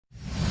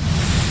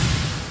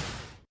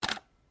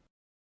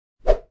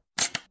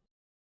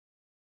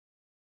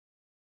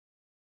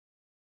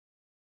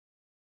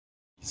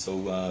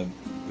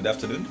Good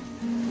afternoon.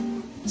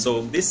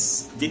 So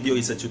this video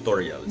is a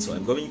tutorial. So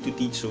I'm going to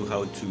teach you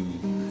how to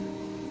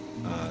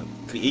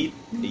create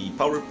a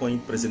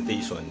PowerPoint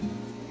presentation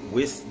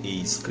with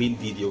a screen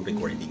video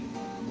recording.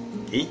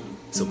 Okay,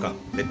 so come,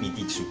 let me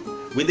teach you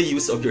with the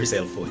use of your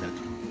cell phone.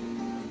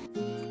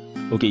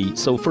 Okay,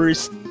 so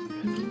first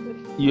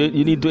you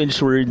need to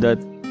ensure that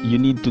you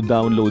need to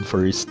download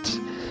first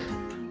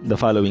the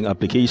following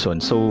application.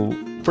 So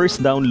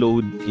first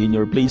download in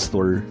your Play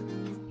Store.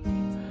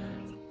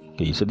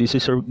 Okay, so this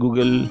is your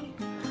Google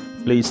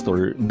Play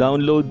Store.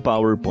 Download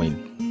PowerPoint.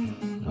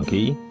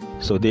 Okay,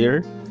 so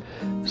there.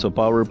 So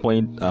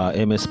PowerPoint,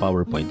 MS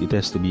PowerPoint. It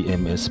has to be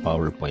MS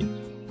PowerPoint.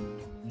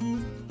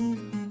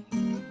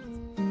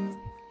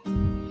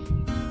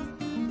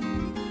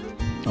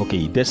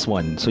 Okay, this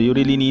one. So you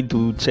really need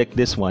to check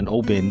this one,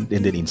 open,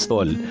 and then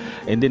install.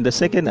 And then the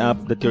second app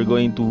that you're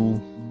going to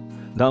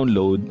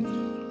download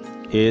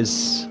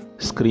is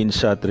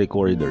Screenshot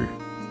Recorder.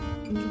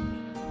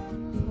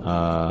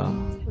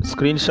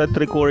 Screenshot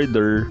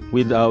recorder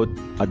without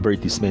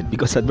advertisement,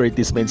 because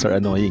advertisements are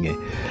annoying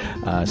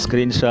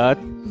Screenshot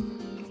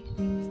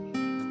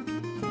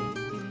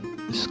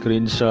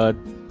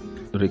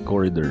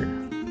recorder.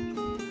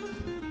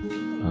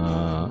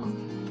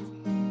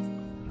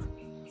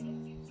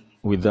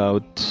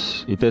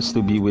 It has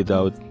to be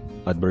without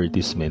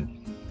advertisement.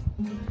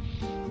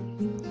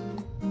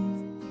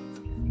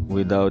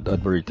 Without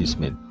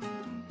advertisement.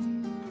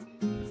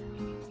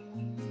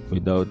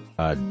 Without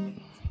ad.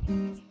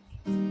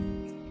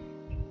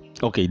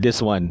 Okay,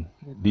 this one.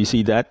 Do you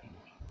see that?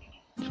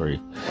 Sorry.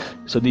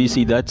 So do you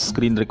see that?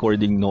 Screen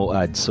recording, no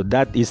ads. So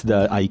that is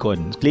the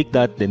icon. Click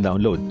that, then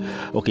download.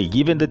 Okay,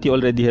 given that you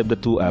already have the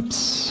two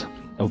apps.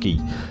 Okay,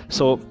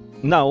 so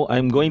now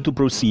I'm going to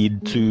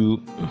proceed to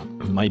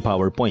my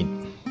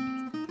PowerPoint.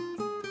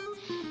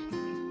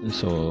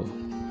 So,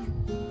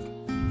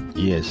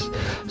 yes.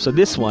 So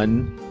this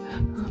one,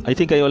 I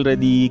think I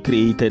already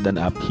created an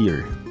app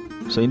here.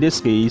 So in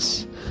this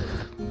case,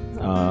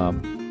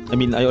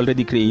 I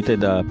already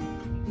created a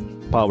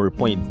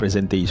PowerPoint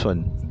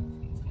presentation.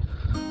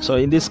 So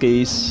in this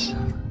case,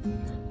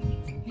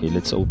 okay,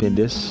 let's open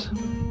this.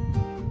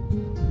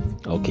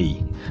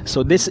 Okay,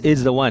 so this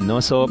is the one,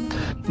 no? So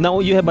now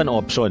you have an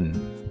option.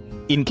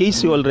 In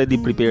case you already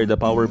prepared the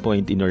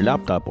PowerPoint in your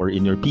laptop or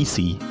in your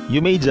PC,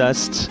 you may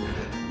just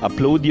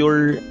upload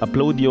your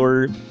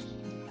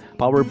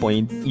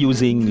PowerPoint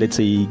using, let's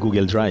say,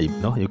 Google Drive.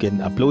 No, you can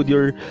upload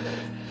your,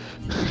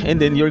 and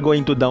then you're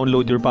going to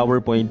download your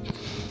PowerPoint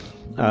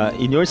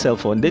in your cell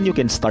phone. Then you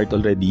can start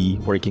already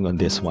working on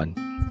this one.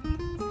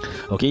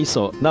 Okay,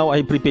 so now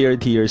I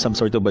prepared here some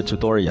sort of a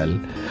tutorial.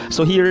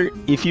 So here,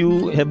 if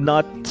you have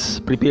not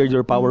prepared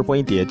your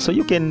PowerPoint yet, so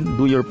you can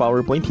do your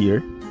PowerPoint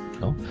here,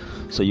 no?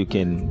 So you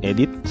can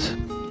edit,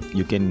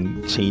 you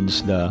can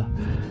change the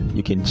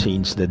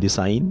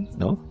design,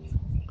 no?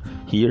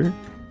 Here.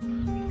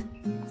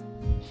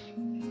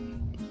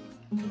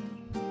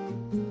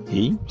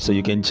 Okay, so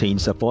you can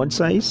change the font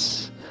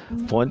size,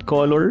 font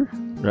color,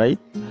 right?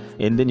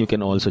 And then you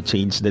can also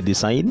change the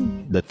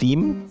design, the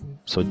theme.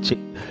 So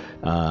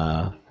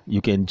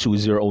you can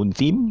choose your own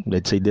theme.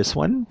 Let's say this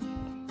one.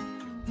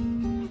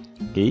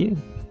 Okay,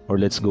 or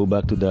let's go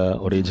back to the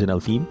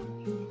original theme.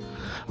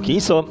 Okay,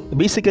 so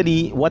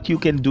basically what you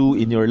can do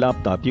in your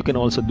laptop, you can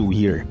also do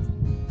here.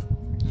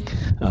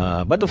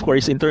 But of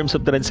course, in terms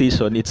of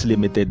transition, it's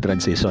limited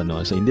transition.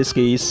 No? So in this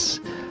case,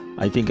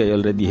 I think I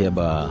already have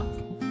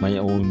my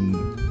own.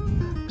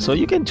 So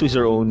you can choose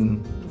your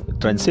own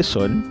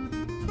transition.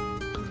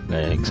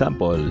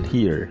 Example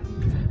here.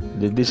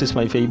 This is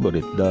my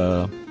favorite,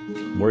 the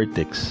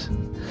vortex.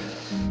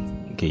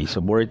 Okay, so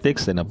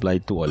vortex, then apply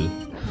to all.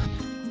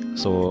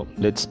 So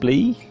let's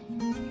play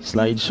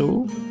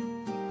slideshow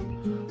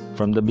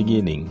from the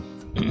beginning.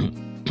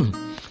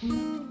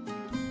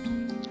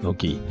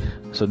 Okay,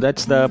 so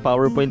that's the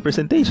PowerPoint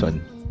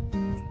presentation,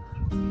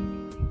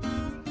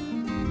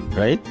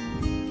 right?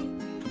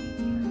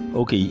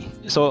 Okay,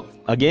 so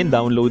again,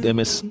 download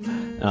MS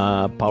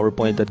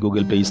PowerPoint at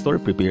Google Play Store,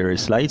 prepare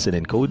slides and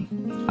encode,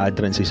 add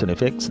transition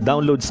effects,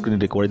 download screen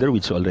recorder,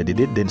 which you already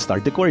did, then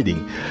start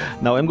recording.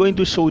 Now I'm going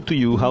to show to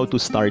you how to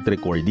start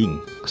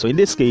recording. So in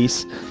this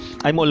case,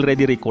 I'm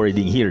already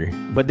recording here,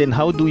 but then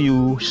how do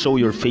you show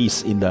your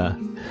face in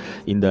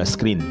the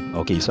screen?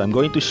 Okay, so I'm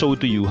going to show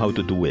to you how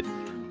to do it.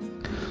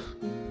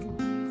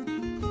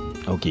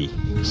 Okay,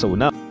 so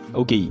now,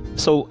 okay,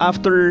 so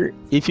after,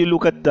 if you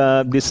look at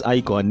this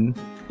icon,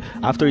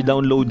 after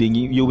downloading,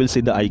 you will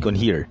see the icon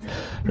here,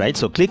 right?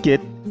 So click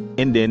it,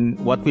 and then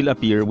what will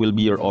appear will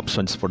be your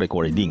options for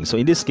recording. So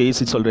in this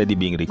case, it's already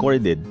being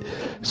recorded.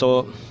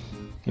 So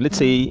let's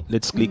say,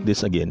 let's click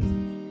this again.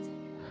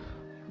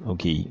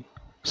 Okay,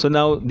 so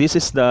now this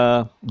is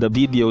the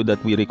video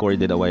that we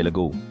recorded a while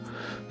ago.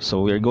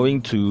 So I'm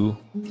going to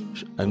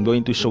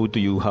show to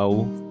you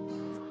how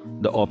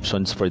the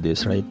options for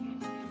this, right?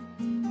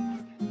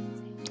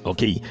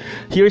 Okay,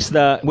 here's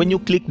when you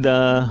click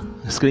the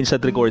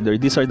screenshot recorder,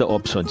 these are the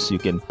options. You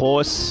can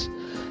pause,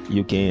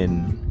 you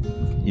can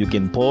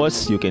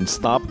pause, you can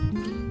stop,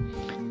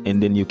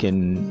 and then you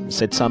can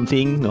set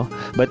something, no?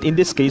 But in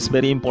this case,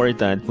 very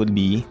important would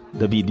be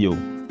the video.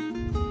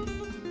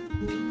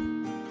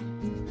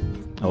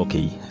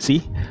 Okay,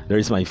 see,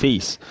 there's my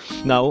face.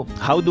 Now,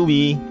 how do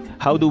we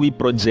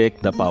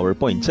project the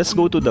PowerPoint? Just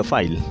go to the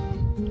file.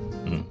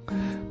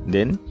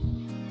 Then,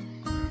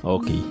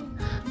 okay,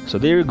 so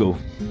there you go.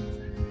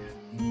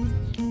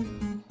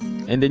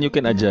 And then you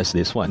can adjust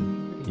this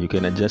one. You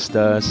can adjust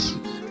the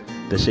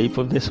shape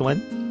of this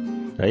one,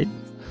 right?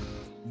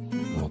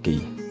 Okay.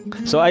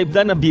 So I've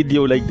done a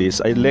video like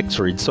this. I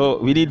lectured. So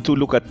we need to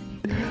look at.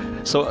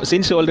 So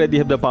since you already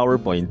have the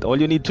PowerPoint, all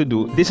you need to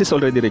do. This is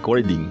already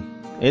recording,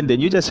 and then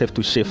you just have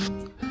to shift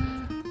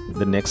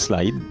the next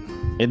slide,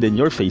 and then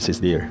your face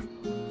is there.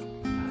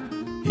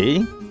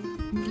 Okay.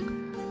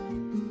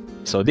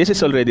 So this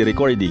is already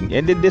recording,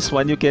 and then this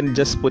one you can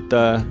just put.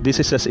 This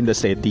is just in the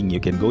setting. You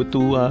can go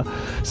to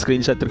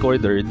screenshot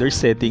recorder. There's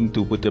setting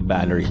to put a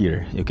banner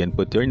here. You can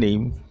put your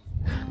name.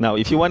 Now,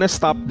 if you want to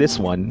stop this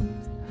one,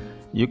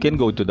 you can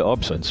go to the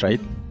options,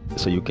 right?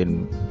 So you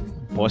can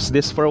pause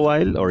this for a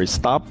while or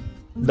stop.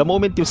 The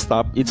moment you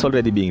stop, it's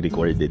already being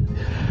recorded.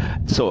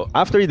 So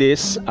after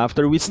this,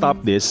 after we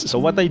stop this, so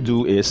what I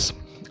do is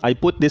I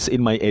put this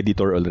in my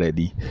editor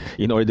already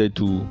in order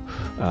to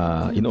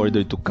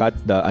cut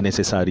the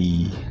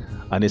unnecessary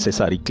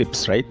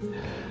clips, right?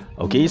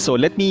 Okay, so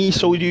let me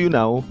show you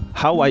now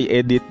how I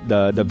edit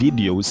the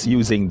videos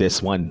using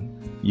this one,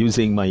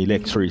 using my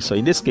lecture. So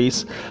in this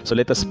case, so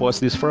let us pause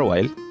this for a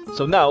while.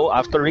 So now,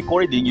 after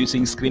recording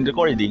using screen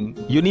recording,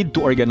 you need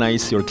to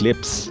organize your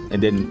clips and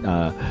then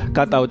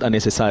cut out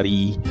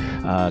unnecessary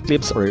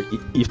clips, or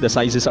if the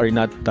sizes are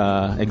not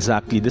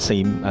exactly the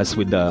same as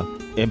with the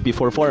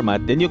MP4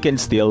 format, then you can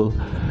still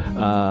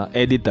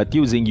edit that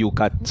using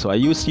UCut. So I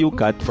use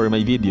UCut for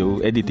my video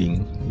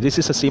editing. This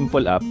is a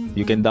simple app.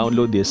 You can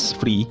download this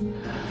free.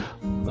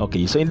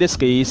 Okay, so in this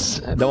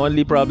case, the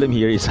only problem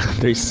here is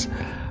there's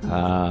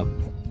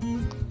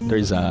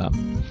a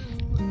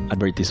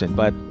advertisement,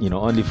 but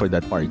only for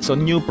that part. So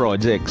new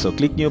project, so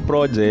click new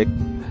project,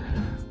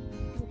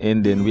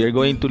 and then we are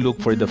going to look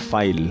for the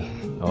file.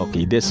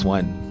 Okay, this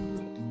one.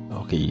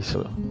 Okay,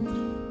 so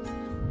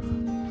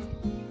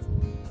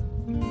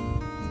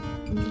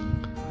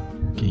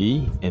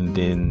okay, and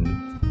then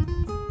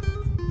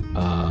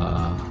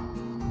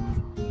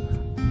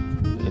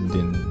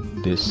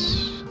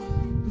this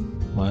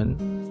one.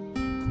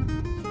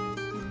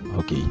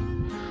 Okay,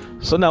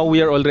 so now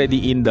we are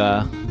already in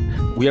the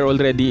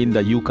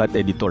UCut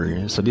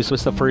editor. So this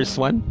was the first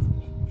one.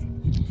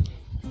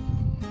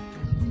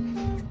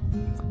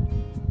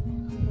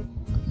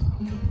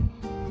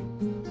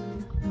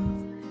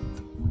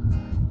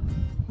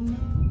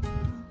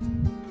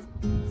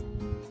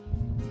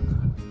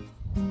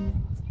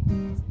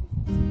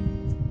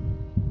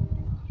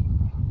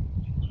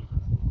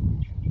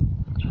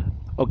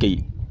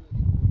 Okay,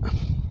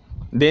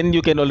 then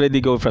you can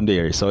already go from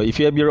there. So if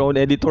you have your own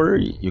editor,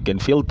 you can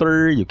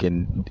filter, you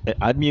can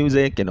add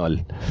music and all.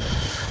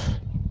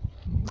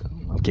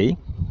 Okay,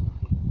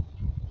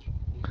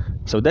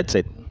 so that's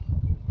it.